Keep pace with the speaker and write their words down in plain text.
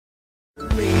Hi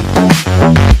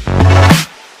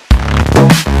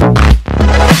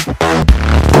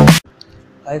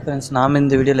friends, நாம்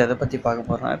இந்த வீடியோவில் எதை பற்றி பார்க்க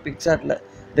போகிறோம்னா பிக்சார்ட்டில்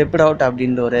ரிப்ட் அவுட்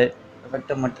அப்படின்ற ஒரு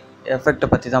எஃபெக்டை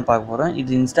பற்றி தான் பார்க்க போகிறோம்.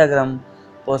 இது இன்ஸ்டாகிராம்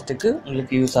போஸ்ட்டுக்கு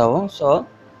உங்களுக்கு யூஸ் ஆகும். ஸோ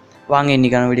வாங்க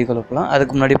இன்றைக்கான வீடியோக்குள்ள போகலாம்.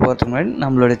 அதுக்கு முன்னாடி போகிறதுக்கு முன்னாடி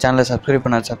நம்மளோட சேனலை சப்ஸ்கிரைப்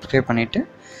பண்ணிவிட்டு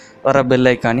வர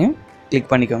பெல் ஐக்கானையும்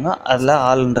கிளிக் பண்ணிக்கோங்க. அதில்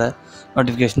ஆல்ன்ற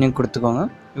நோட்டிஃபிகேஷனையும் கொடுத்துக்கோங்க.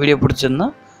 வீடியோ பிடிச்சிருந்தா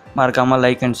மறக்காமல்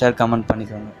லைக் அண்ட் ஷேர் கமெண்ட்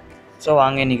பண்ணிக்கோங்க. ஸோ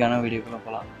வாங்க இன்றைக்கான வீடியோக்குள்ளே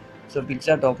போகலாம். ஸோ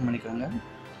பிக்சார்ட் ஓப்பன் பண்ணிக்கோங்க.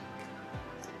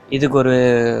 இதுக்கு ஒரு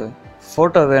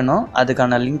ஃபோட்டோ வேணும்.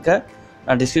 அதுக்கான லிங்க்கை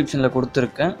நான் டிஸ்கிரிப்ஷனில்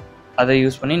கொடுத்துருக்கேன். அதை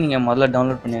யூஸ் பண்ணி நீங்கள் முதல்ல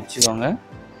டவுன்லோட் பண்ணி வச்சுக்கோங்க.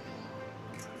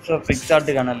 ஸோ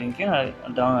பிக்சார்ட்டுக்கான லிங்க்கு நான்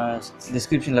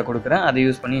டிஸ்கிரிப்ஷனில் கொடுக்குறேன். அதை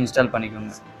யூஸ் பண்ணி இன்ஸ்டால்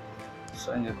பண்ணிக்கோங்க. ஸோ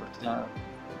இங்கே கொடுத்துக்கலாம்.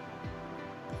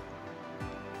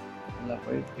 இதில்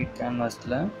போய் பிக்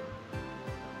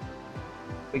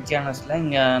கேன்வாஸில்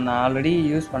இங்கே நான் ஆல்ரெடி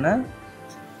யூஸ் பண்ண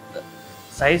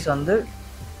சைஸ் வந்து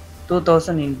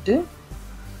 2000 ×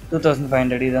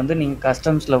 2500. இது வந்து நீங்கள்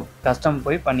கஸ்டம்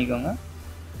போய் பண்ணிக்கோங்க.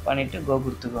 பண்ணிவிட்டு கோ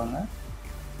கொடுத்துக்கோங்க.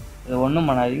 இது ஒன்றும்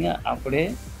பண்ணாதீங்க, அப்படியே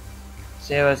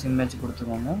சேவ் ஆஸ் இமேஜ்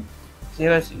கொடுத்துக்கோங்க.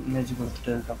 சேவ் ஆஸ் இமேஜ்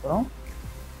கொடுத்துட்டதுக்கப்புறம்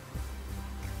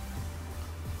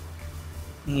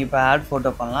நீங்கள் இப்போ ஆட்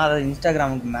ஃபோட்டோ பண்ணலாம். அதாவது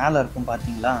இன்ஸ்டாகிராமுக்கு மேலே இருக்கும்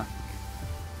பார்த்தீங்களா,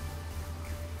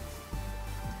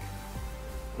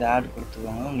 இது ஆட்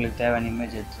கொடுத்துக்கோங்க. உங்களுக்கு தேவையான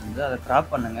இமேஜ் எடுத்துருந்து அதை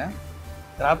க்ராப் பண்ணுங்கள்.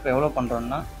 க்ராப் எவ்வளோ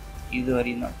பண்ணுறோன்னா இது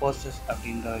வரையும் தான், போஸ்டர்ஸ்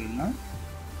அப்படின்ற வரையும் தான்,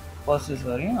 போஸ்டர்ஸ்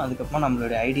வரையும். அதுக்கப்புறம்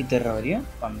நம்மளுடைய ஐடி தர்ற வரையும்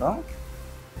பண்ணுறோம்.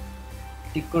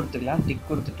 டிக் கொடுத்துக்கலாம். டிக்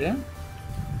கொடுத்துட்டு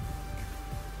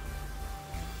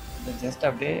இதை ஜஸ்ட்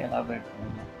அப்படியே எலாபரேட்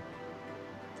பண்ணலாம்.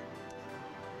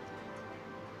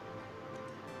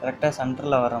 கரெக்டாக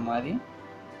சென்டரில் வர மாதிரி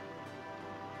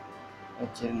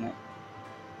வச்சுருங்க.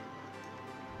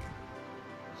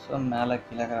 ஸோ மேலே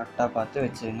கீழே கரெக்டாக பார்த்து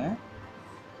வச்சுருங்க.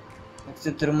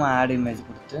 நெக்ஸ்ட்டு திரும்ப ஆட் இமேஜ்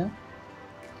கொடுத்து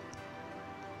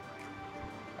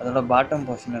அதோட பாட்டம்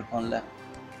போர்ஷன் இருக்கும்ல,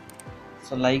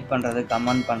 ஸோ லைக் பண்ணுறது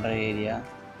கமெண்ட் பண்ணுற ஏரியா,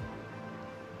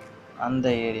 அந்த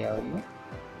ஏரியாவையும்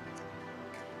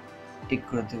டிக்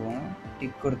கொடுத்துக்குவோம்.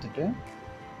 டிக் கொடுத்துட்டு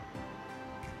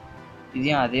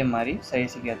இதையும் அதே மாதிரி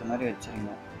சைஸுக்கு ஏற்ற மாதிரி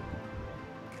வச்சுருங்க.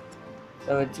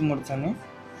 ஸோ வச்சு முடித்தோடனே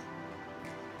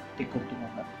டிக்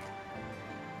கொடுத்துக்கோங்க.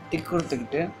 டிக்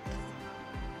கொடுத்துக்கிட்டு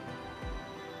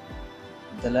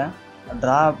இதில்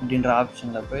ட்ரா அப்படின்ற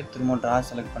ஆப்ஷனில் போய் திரும்ப ட்ரா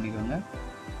செலக்ட் பண்ணிக்கோங்க.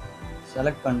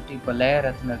 செலக்ட் பண்ணிட்டு இப்போ லேயர்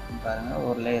எத்தனை இருக்குன்னு பாருங்கள்.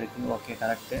 ஒரு லேயர் இருக்குது. Okay,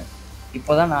 correct.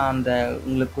 இப்போ தான் நான் அந்த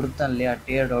உங்களுக்கு கொடுத்தேன் இல்லையா,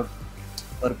 டியர்ட் அவுட்,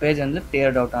 ஒரு பேஜ் வந்து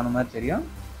டியர்ட் அவுட் ஆன மாதிரி தெரியும்.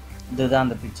 இதுதான்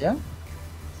அந்த பிக்சர்.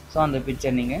 ஸோ அந்த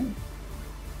பிக்சர் நீங்கள்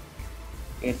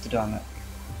எடுத்துகிட்டு வாங்க.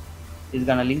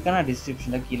 இதுக்கான லிங்க்கை நான்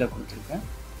டிஸ்கிரிப்ஷனில் கீழே கொடுத்துருக்கேன்.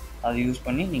 அதை யூஸ்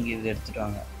பண்ணி நீங்கள் இது எடுத்துகிட்டு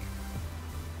வாங்க.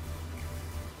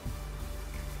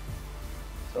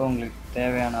 ஸோ உங்களுக்கு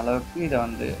தேவையான அளவுக்கு இதை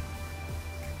வந்து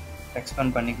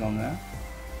எக்ஸ்பேண்ட் பண்ணிக்கோங்க.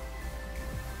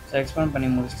 ஸோ எக்ஸ்பேண்ட் பண்ணி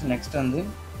முடிச்சுட்டு நெக்ஸ்ட் வந்து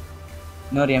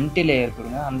இன்னொரு எம்டி லேயர்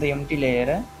கொடுங்க. அந்த எம்டி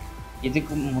லேயரை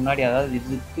இதுக்கு முன்னாடி, அதாவது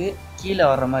இதுக்கு கீழே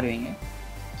வர்ற மாதிரி வைங்க.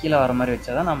 கீழே வர மாதிரி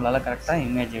வச்சா தான் நம்மளால் கரெக்டாக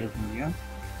இமேஜ் எடுக்க முடியும்.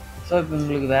 ஸோ இப்போ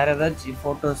உங்களுக்கு வேறு ஏதாச்சும்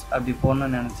ஃபோட்டோஸ் அப்படி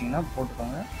போடணுன்னு நினச்சிங்கன்னா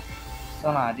போட்டுக்கோங்க. ஸோ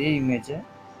நான் அதே இமேஜை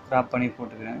க்ராப் பண்ணி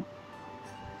போட்டுக்கிறேன்.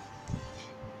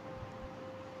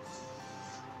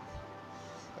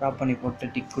 க்ராப் பண்ணி போட்டு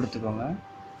டிக் கொடுத்துக்கோங்க.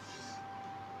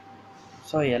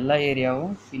 ஸோ எல்லா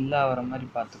ஏரியாவும் ஃபில் ஆகிற மாதிரி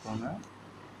பார்த்துக்கோங்க.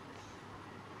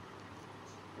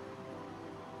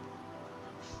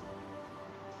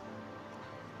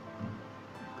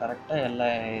 கரெக்டாக எல்லா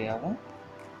ஏரியாவும்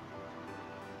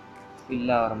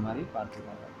ஃபில் ஆகிற மாதிரி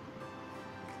பார்த்துக்கோங்க.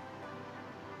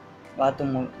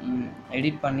 பார்த்து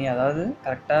எடிட் பண்ணி, அதாவது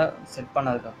கரெக்டாக செட்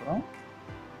பண்ணதுக்கப்புறம்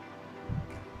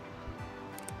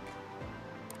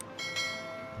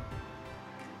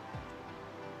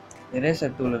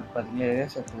எரேசர் டூல் இருக்குது பார்த்தீங்களா,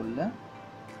 எரேசர் டூலில்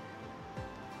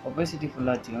ஒபேசிட்டி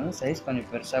ஃபுல்லாக வச்சுக்கோங்க. சைஸ் கொஞ்சம்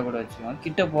பெருசாக கூட வச்சுக்கோங்க.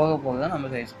 கிட்ட போக போக தான் நம்ம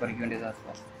சைஸ் குறைக்க வேண்டியதாக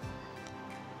இருக்கும்.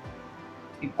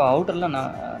 இப்போ அவுட்டரில்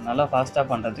நல்லா ஃபாஸ்ட்டாக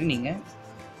பண்ணுறதுக்கு நீங்கள்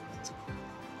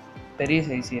பெரிய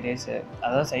சைஸ் எரேசர்,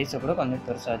 அதாவது சைஸை கூட கொஞ்சம்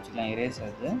பெருசாக வச்சுக்கலாம். எரேசர்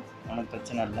அது ஒன்றும்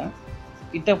பிரச்சனை இல்லை.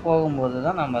 கிட்ட போகும்போது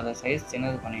தான் நம்ம அதை சைஸ்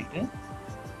சின்னது பண்ணிவிட்டு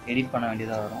எடிட் பண்ண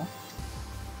வேண்டியதாக வரும்.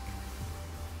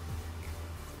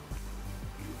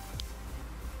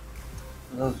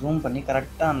 அதை ஜூம் பண்ணி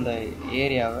கரெக்டாக அந்த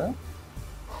ஏரியாவை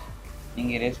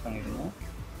நீங்கள் எரேஸ் பண்ணிவிடுங்க.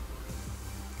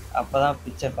 அப்போ தான்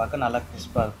பிக்சர் பார்க்க நல்லா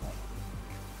கிறிஸ்பாக இருக்கும்.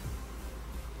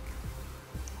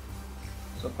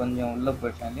 ஸோ கொஞ்சம் உள்ளே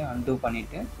போயிட்டாலையும் அன்டூ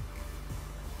பண்ணிவிட்டு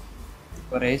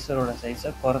இப்போ ரேசரோட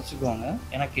சைஸை குறைச்சிக்கோங்க.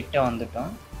 ஏன்னா கிட்ட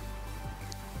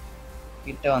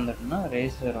வந்துட்டோம்னா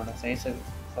ரேசரோட சைஸை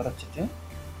குறைச்சிட்டு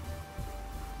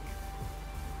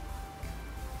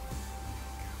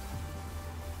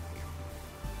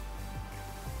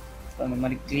ஸோ இந்த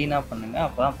மாதிரி க்ளீனாக பண்ணுங்கள்,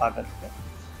 அப்போ தான் பார்க்கறதுக்கு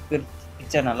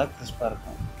பிக்சர் நல்லா கிறிஸ்பாக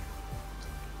இருக்கும்.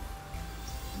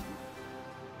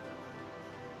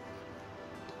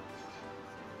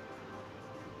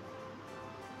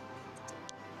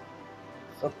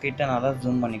 ஸோ கிட்ட நல்லா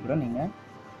ஜூம் பண்ணி கூட நீங்கள்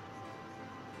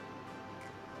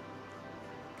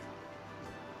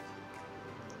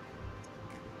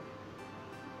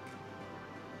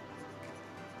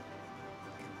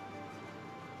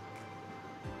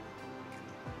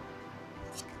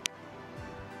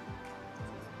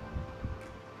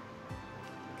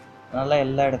நல்லா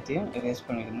எல்லா இடத்தையும் எரேஸ்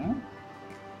பண்ணிடுங்க.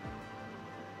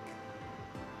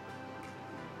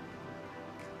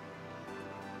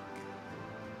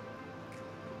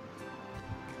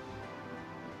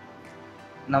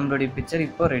 நம்மளுடைய பிக்சர்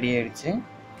இப்போ ரெடி ஆயிடுச்சு.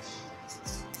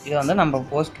 இதை வந்து நம்ம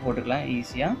போஸ்ட் போட்டுக்கலாம்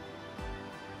ஈஸியாக.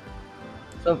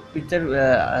 ஸோ பிக்சர்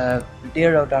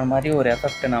டேட் அவுட் ஆன மாதிரி ஒரு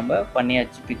எஃபெக்டை நம்ம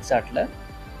பண்ணியாச்சு பிக்சார்ட்டில்.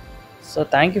 ஸோ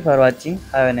தேங்க்யூ ஃபார் வாட்சிங்,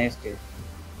 have a nice day.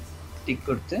 Tick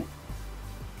கொடுத்து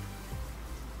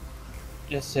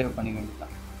ஜஸ்ட் சேவ்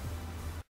பண்ணிக்கலாம்.